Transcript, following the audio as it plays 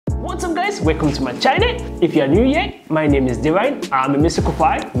What's up guys, welcome to my channel. If you are new here, my name is Divine. I'm a musical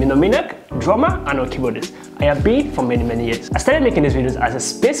poet, minominak, drummer and a keyboardist. I have been for many years. I started making these videos as a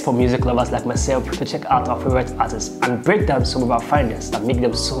space for music lovers like myself to check out our favorite artists and break down some of our findings that make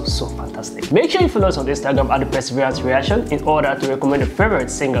them so fantastic. Make sure you follow us on Instagram at the Perseverance Reaction in order to recommend your favorite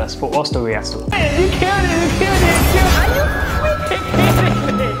singers for us to react to. Hey, you killed it. Are you freaking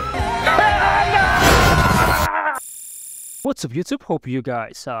kidding me? What's up YouTube? Hope you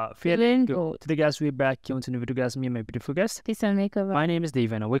guys are feeling good. Today guys, we're back here on the video guys, me and my beautiful guest. Peace and makeover. My name is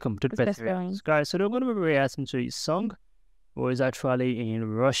Dave and welcome to the Perseverance. Guys, so we're going to be reacting to his song, which is actually in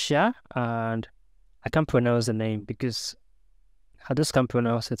Russia, and I can't pronounce the name because I just can't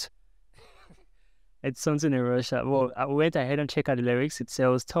pronounce it. It's something in Russia. Well, I went ahead and checked out the lyrics. It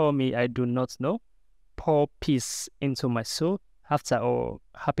says, "Tell me I do not know. Pour peace into my soul. After all,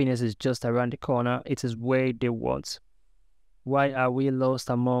 happiness is just around the corner. It is where they want. Why are we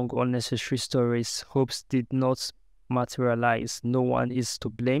lost among unnecessary stories? Hopes did not materialize. No one is to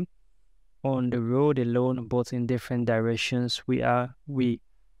blame. On the road alone, but in different directions. We,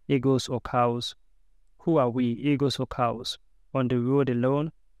 eagles or cows? Who are we, eagles or cows? On the road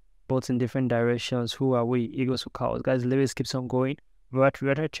alone, but in different directions. Who are we, eagles or cows?" Guys, the lyrics keeps on going. We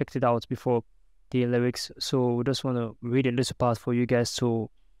already checked it out before, the lyrics. So we just want to read a little part for you guys to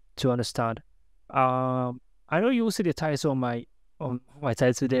understand. I know you will see the title on my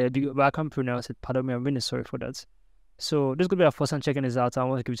title there, but I can't pronounce it. Pardon me, I'm really sorry for that. So this is gonna be our first time checking this out. I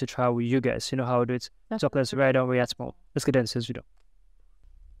want to give it a try with you guys. You know how I do it. So let's write down react more. Let's get into this video.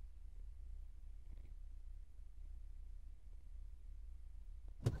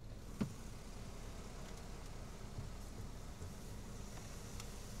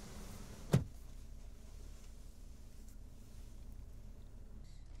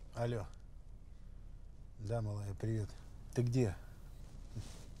 Алло. Да, малая, привет. Ты где?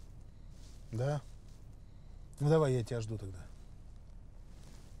 Да? Ну давай, я тебя жду тогда.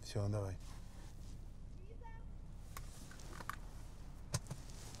 Все, давай.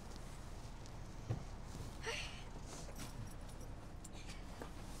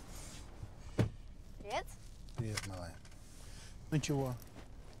 Привет. Привет, малая. Ну чего?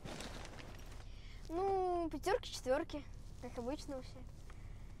 Ну, пятерки, четверки, как обычно у всех.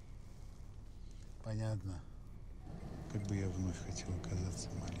 Понятно. Как бы я вновь хотел оказаться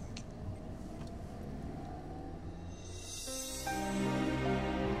маленьким.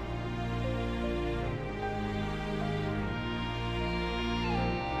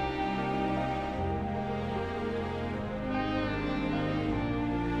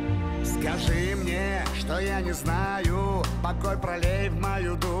 Скажи мне, что я не знаю, покой пролей в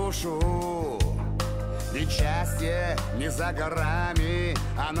мою душу. Ведь счастье не за горами,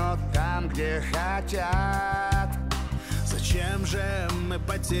 оно там, где хотят. Зачем же мы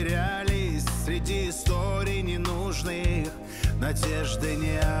потерялись среди историй ненужных? Надежды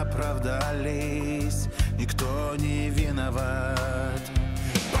не оправдались, никто не виноват.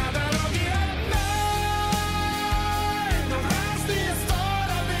 По дороге одной, но в разные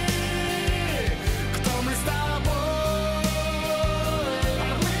стороны. Кто мы с тобой?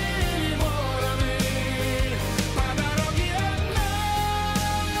 Орлы или вороны? По дороге одной,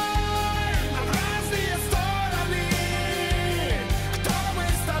 но в разные стороны. Кто мы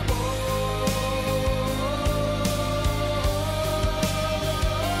с тобой?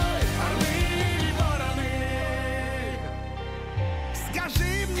 Орлы или вороны?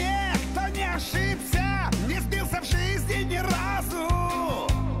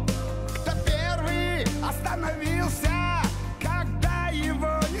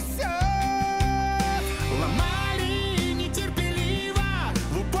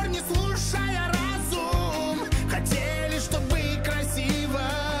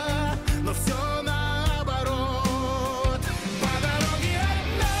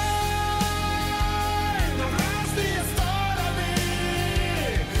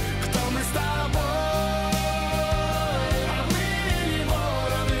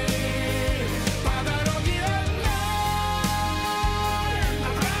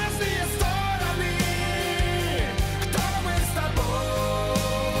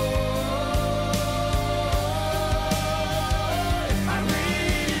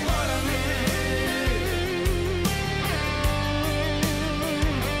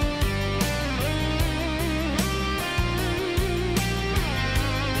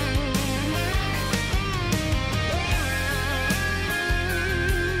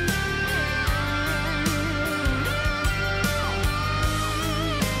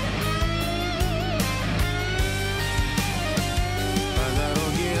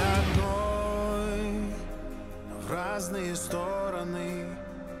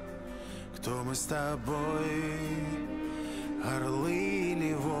 Кто мы с тобой, орлы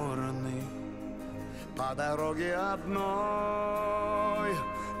или вороны? По дороге одной,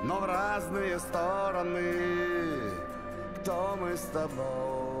 но в разные стороны. Кто мы с тобой?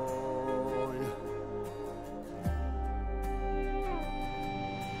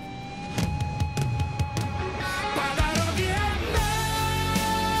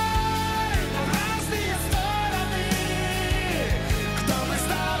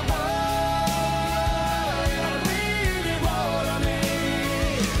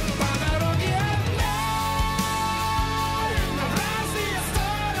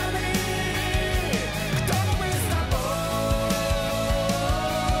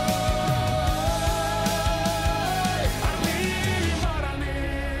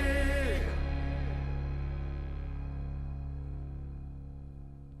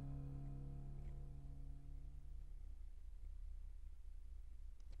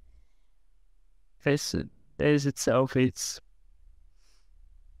 This itself, it's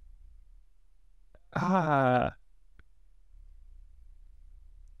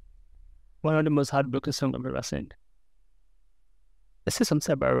one of the most heartbroken songs I've ever seen. This is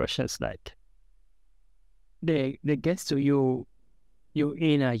something about Russians, like they get to you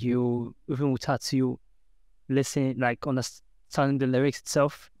inner you, even without you listening, like understanding the lyrics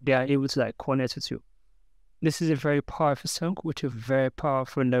itself, they are able to like connect with you. This is a very powerful song with a very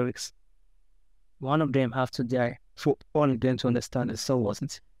powerful lyrics. One of them have to die for all of them to understand the song,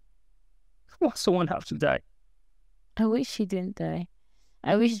 wasn't it? Why someone have to die? I wish he didn't die.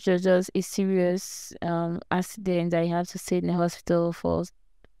 I wish it was just a serious accident that he had to stay in the hospital for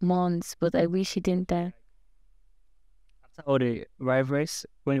months, but I wish he didn't die. After all the rivalries,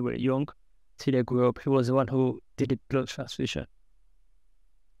 when we were young, till they grew up, he was the one who did the blood transfusion.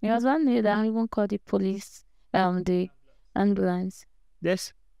 He was one day that even called the police, the ambulance.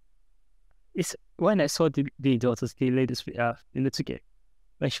 Yes. It's when I saw the daughters, the ladies in the ticket,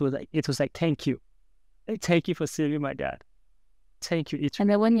 when she was like, it was like, thank you. Thank you for saving my dad. Thank you. And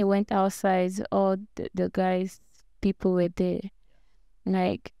then when he went outside, all the guys, people were there.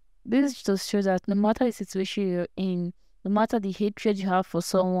 Like, this just shows that no matter the situation you're in, no matter the hatred you have for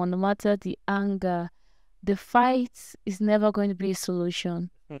someone, no matter the anger, the fight is never going to be a solution.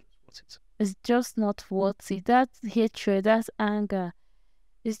 It's just not worth it. That hatred, that anger,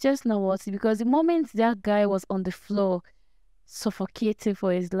 it's just not worth it, because the moment that guy was on the floor, suffocating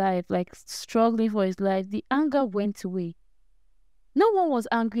for his life, like struggling for his life, the anger went away. No one was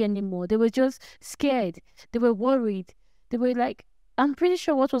angry anymore. They were just scared. They were worried. They were like, I'm pretty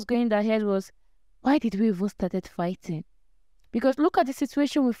sure what was going in their head was, why did we even started fighting? Because look at the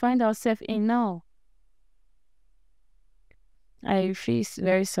situation we find ourselves in now. I feel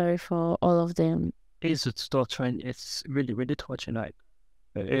very sorry for all of them. It's torturing. It's really, really torturing. Like,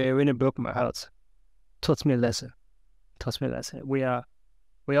 it really broke my heart. Taught me a lesson. We are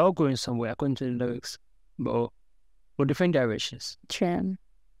all going somewhere, according to the lyrics, but we're different directions. True.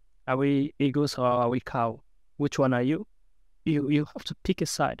 Are we eagles or are we cow? Which one are you? You have to pick a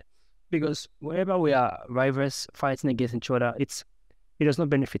side, because whenever we are rivals fighting against each other, it does not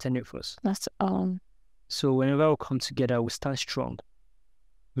benefit any of us. That's So whenever we come together, we stand strong.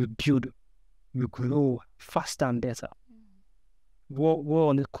 We build. We grow faster and better. War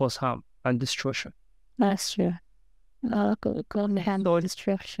only cause harm and destruction. That's true. God handle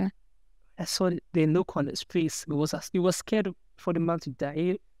destruction. I saw the look on his face. He was scared for the man to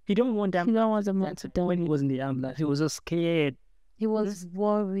die. He don't want that. He don't want the man to die. When he was in the ambulance, he was just scared. He was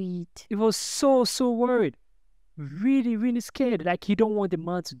worried. He was so worried. Really, really scared. Like, he don't want the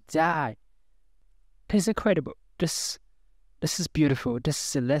man to die. It's incredible. This is beautiful. This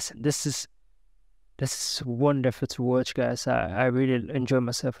is a lesson. This is wonderful to watch, guys. I really enjoy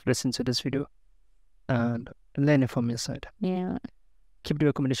myself listening to this video and learning from inside. Yeah. Keep the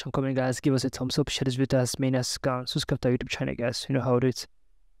recommendation coming, guys. Give us a thumbs up. Share this video as many as you can. Subscribe to our YouTube channel, guys. You know how to do it.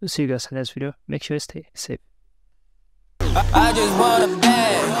 We'll see you guys in the next video. Make sure you stay safe. I just want a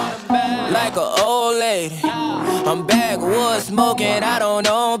bag, like an old lady. I'm backwoods smoking, I don't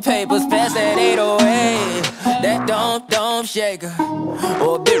own papers. Pass that 808, that don't shake her.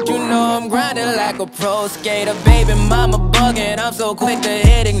 Oh, bitch, you know I'm grinding like a pro skater. Baby mama bugging, I'm so quick to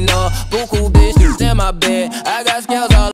hit ignore. Buku bitches in my bed, I got scales all